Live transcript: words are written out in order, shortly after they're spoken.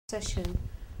session,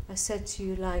 I said to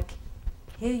you, like,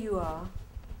 here you are,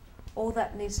 all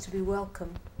that needs to be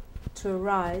welcome to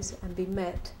arise and be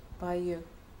met by you.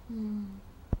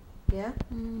 Yeah?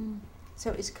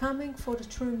 So it's coming for the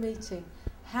true meeting.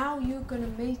 How you're going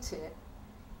to meet it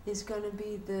is going to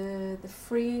be the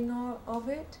freeing of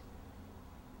it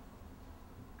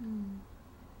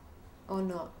or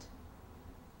not.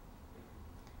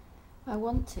 I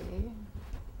want to,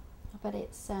 but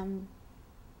it's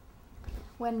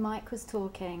when Mike was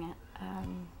talking,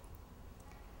 and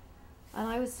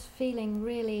I was feeling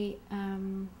really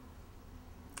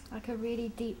like a really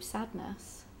deep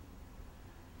sadness,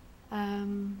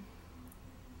 and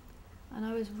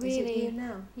I was really. Is it here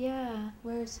now? Yeah.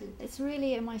 Where is it? It's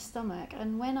really in my stomach,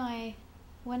 and when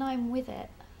I'm with it,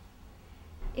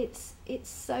 it's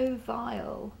so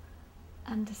vile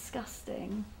and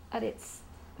disgusting at its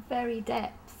very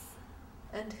depths.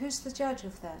 And who's the judge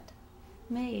of that?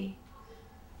 Me.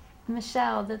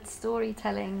 Michelle, the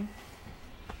storytelling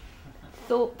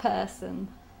thought person.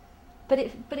 But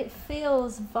it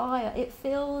feels vile. It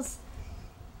feels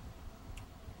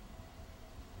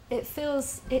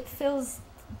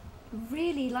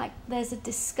really like there's a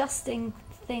disgusting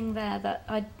thing there that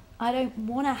I don't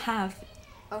want to have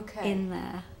in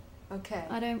there. Okay.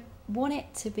 I don't want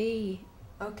it to be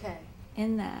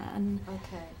in there, and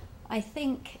I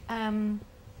think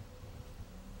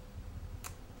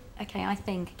I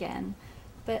think again,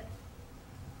 but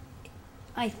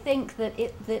I think that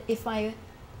if I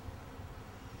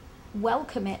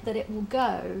welcome it, that it will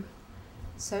go.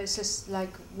 So it's just like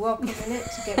welcoming it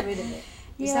to get rid of it.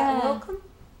 Is Yeah. that welcome?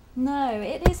 No,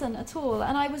 it isn't at all.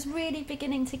 And I was really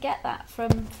beginning to get that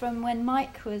from when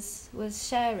Mike was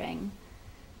sharing,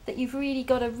 that you've really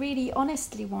got to really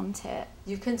honestly want it.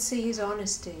 You can see his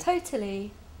honesty.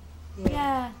 Totally.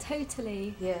 Yeah,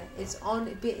 totally. Yeah, it's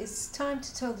time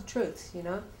to tell the truth, you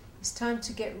know. It's time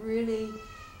to get really,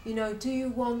 you know, do you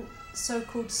want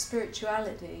so-called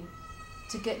spirituality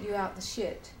to get you out the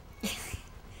shit?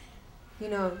 You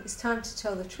know, it's time to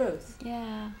tell the truth.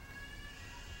 Yeah.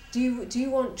 Do you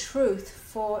want truth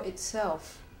for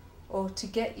itself, or to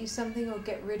get you something, or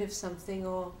get rid of something,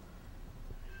 or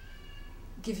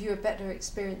give you a better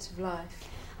experience of life?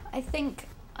 I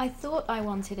thought I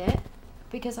wanted it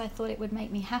because I thought it would make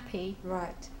me happy.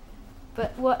 Right.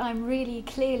 But what I'm really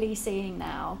clearly seeing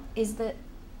now is that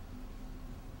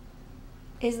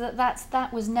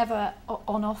that was never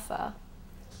on offer.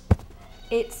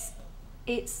 It's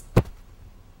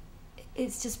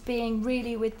just being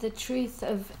really with the truth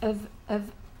of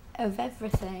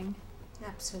everything.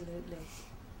 Absolutely.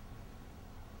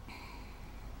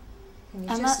 And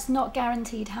that's not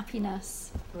guaranteed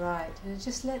happiness. Right. And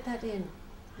just let that in.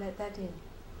 Let that in.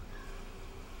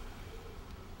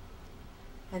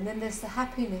 And then there's the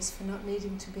happiness for not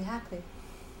needing to be happy.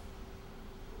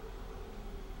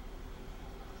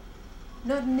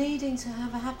 Not needing to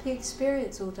have a happy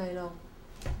experience all day long.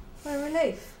 What a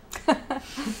relief.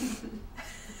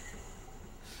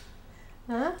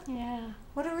 Huh? Yeah.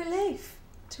 What a relief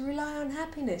to rely on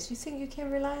happiness. You think you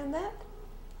can rely on that?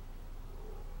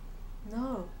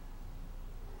 No.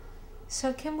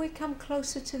 So can we come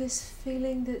closer to this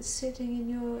feeling that's sitting in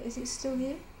your... Is it still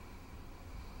here?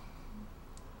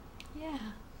 Yeah.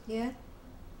 Yeah?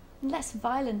 Less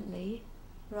violently.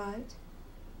 Right.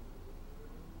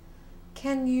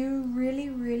 Can you really,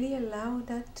 really allow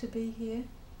that to be here?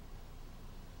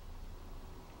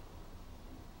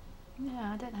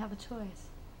 Yeah, I don't have a choice.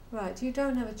 Right, you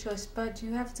don't have a choice, but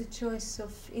you have the choice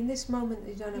of... In this moment,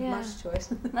 you don't have much choice.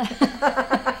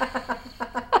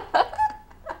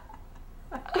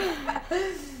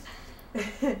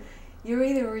 You're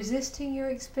either resisting your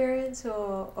experience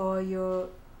or you're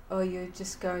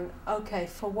just going, okay,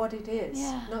 for what it is.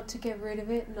 Yeah. Not to get rid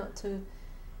of it, not to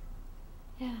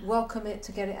Yeah. welcome it,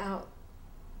 to get it out,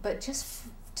 but just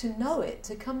to know it,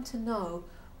 to come to know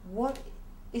what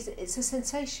is it. It's a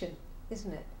sensation,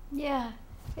 isn't it? Yeah.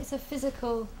 It's a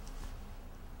physical...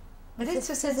 But it's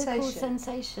a physical sensation.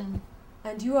 sensation.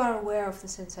 And you are aware of the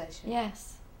sensation.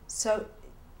 Yes. So,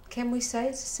 can we say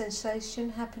it's a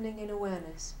sensation happening in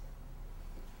awareness?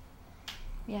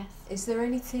 Yes. Is there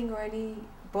anything or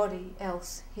anybody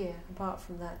else here apart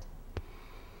from that?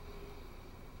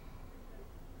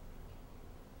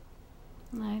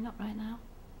 No, not right now.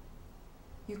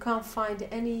 You can't find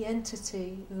any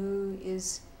entity who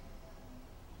is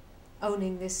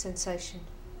owning this sensation?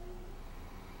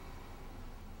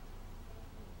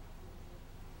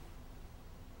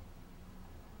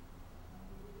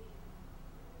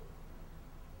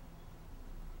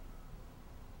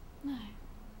 No.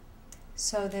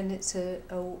 So then it's a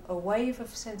wave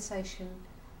of sensation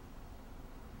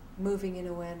moving in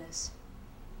awareness.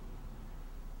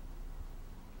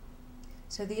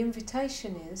 So the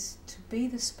invitation is to be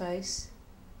the space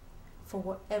for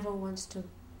whatever wants to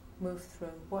move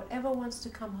through, whatever wants to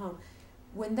come home.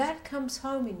 When that comes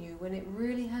home in you, when it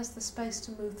really has the space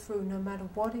to move through, no matter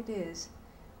what it is,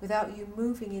 without you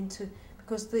moving into,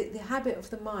 because the habit of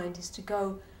the mind is to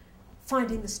go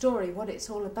finding the story, what it's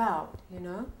all about, you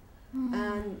know.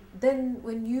 And then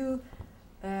when you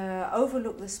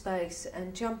overlook the space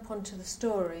and jump onto the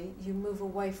story, you move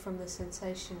away from the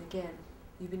sensation again.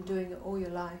 You've been doing it all your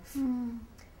life.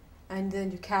 And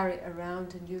then you carry it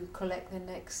around and you collect the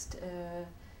next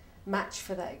match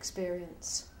for that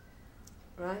experience.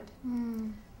 Right?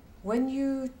 When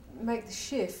you make the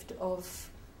shift of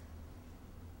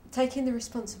taking the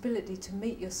responsibility to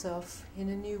meet yourself in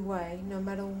a new way, no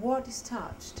matter what is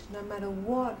touched, no matter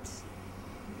what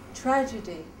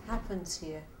tragedy happens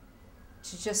here,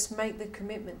 to just make the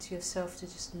commitment to yourself to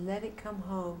just let it come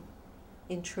home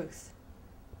in truth.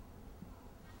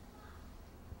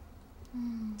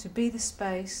 To be the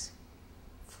space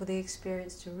for the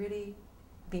experience to really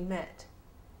be met.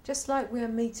 Just like we are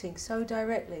meeting so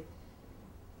directly.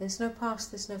 There's no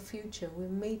past, there's no future. We're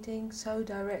meeting so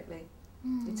directly.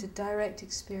 It's a direct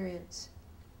experience.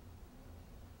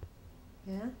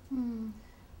 Yeah?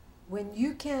 When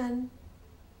you can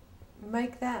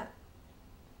make that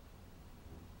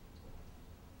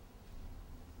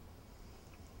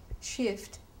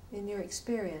shift in your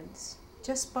experience,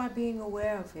 just by being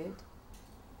aware of it,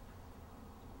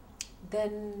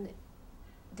 then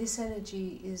this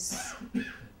energy is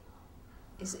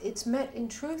it's met in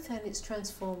truth and it's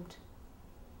transformed.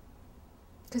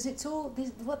 Because it's all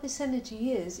what this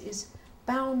energy is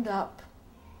bound up,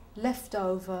 left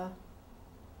over.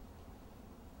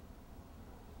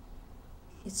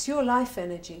 It's your life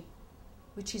energy,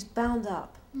 which is bound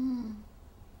up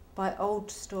by old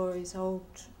stories, old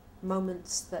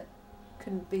moments that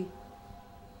couldn't be.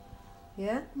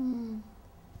 Yeah?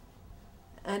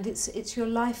 And it's your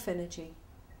life energy.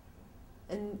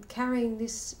 And carrying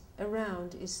this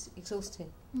around is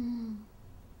exhausting.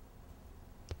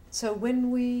 So when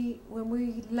we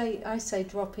I say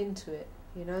drop into it,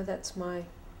 you know, that's my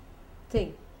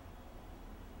thing.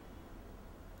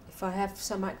 If I have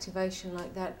some activation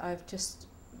like that, I've just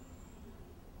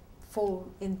fall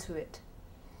into it,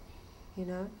 you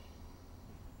know.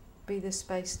 Be the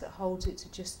space that holds it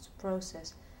to just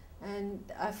process. And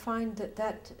I find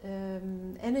that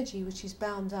energy which is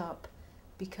bound up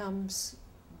becomes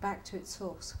back to its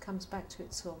source, comes back to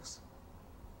its source.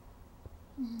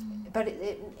 But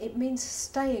it means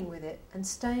staying with it, and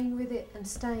staying with it, and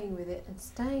staying with it, and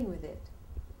staying with it.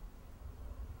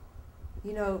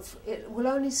 You know, it will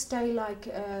only stay like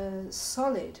a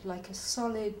solid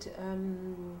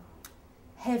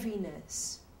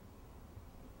heaviness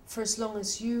for as long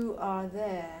as you are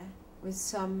there with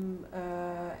some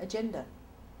agenda.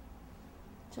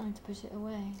 Trying to push it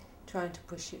away. Trying to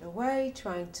push it away,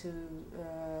 trying to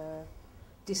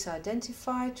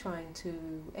disidentify, trying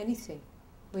to anything.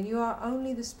 When you are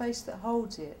only the space that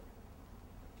holds it,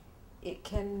 it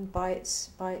can, by its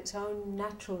own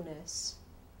naturalness,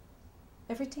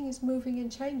 everything is moving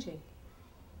and changing.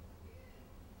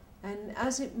 And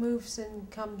as it moves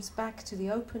and comes back to the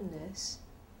openness,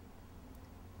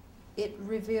 it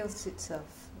reveals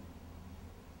itself.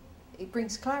 It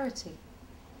brings clarity.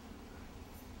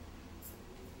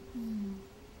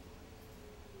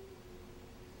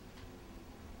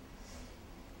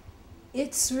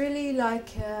 It's really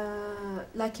like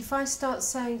if I start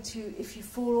saying to you, if you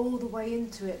fall all the way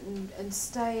into it and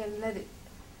stay and let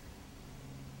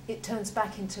it turns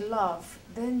back into love,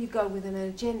 then you go with an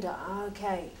agenda.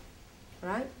 Okay,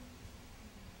 right?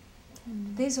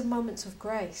 These are moments of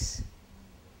grace.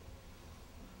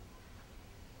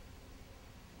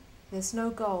 There's no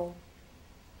goal.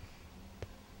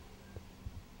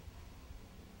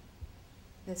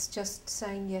 It's just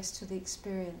saying yes to the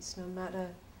experience, no matter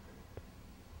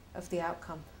of the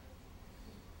outcome.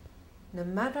 No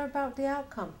matter about the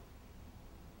outcome.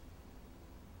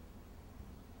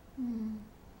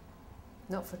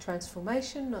 Not for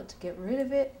transformation, not to get rid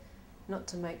of it, not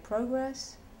to make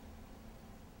progress.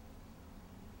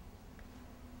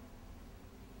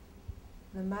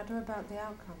 No matter about the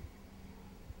outcome.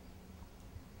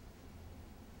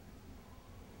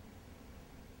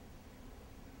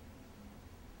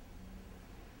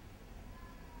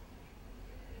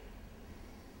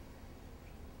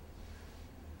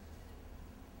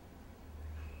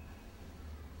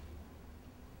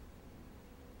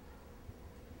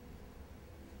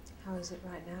 How is it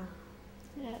right now?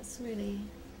 Yeah, it's really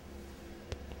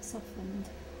softened.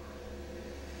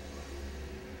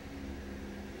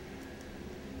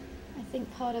 think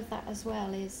part of that as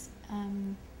well is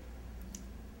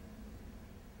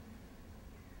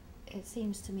it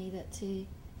seems to me that to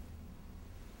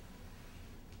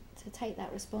take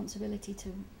that responsibility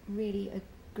to really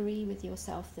agree with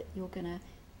yourself that you're going to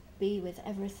be with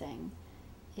everything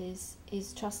is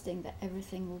trusting that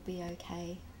everything will be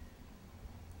okay.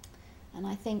 And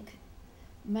I think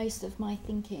most of my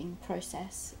thinking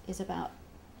process is about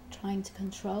trying to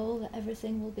control that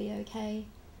everything will be okay.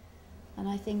 And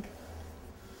I think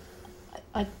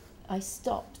I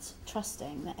stopped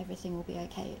trusting that everything will be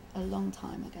okay a long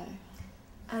time ago.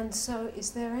 And so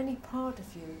is there any part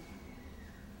of you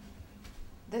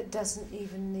that doesn't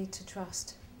even need to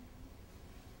trust?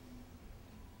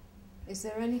 Is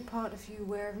there any part of you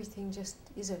where everything just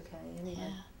is okay anyway?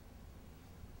 Yeah.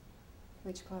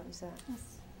 Which part is that?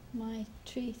 That's my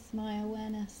truth, my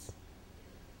awareness.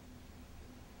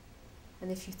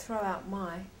 And if you throw out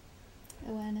my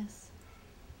Awareness.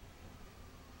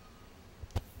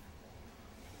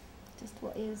 Just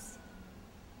what is.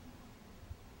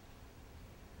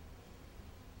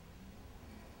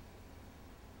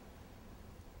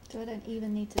 So I don't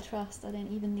even need to trust, I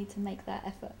don't even need to make that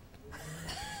effort.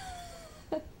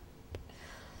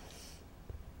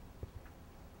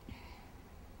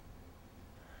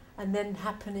 and then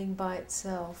happening by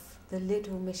itself, the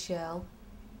little Michelle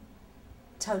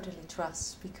totally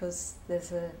trusts because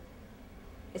it's a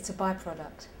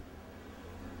byproduct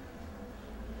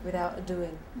without a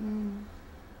doing. Mm.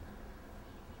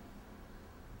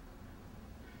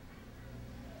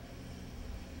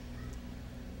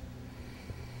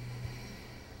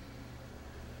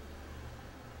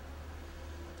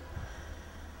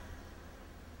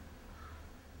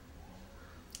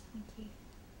 Thank you.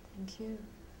 Thank you.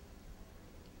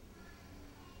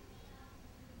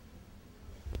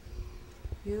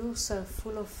 You're also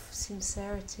full of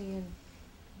sincerity and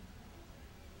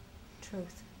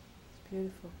truth. It's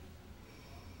beautiful.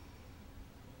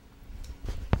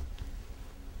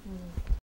 Mm.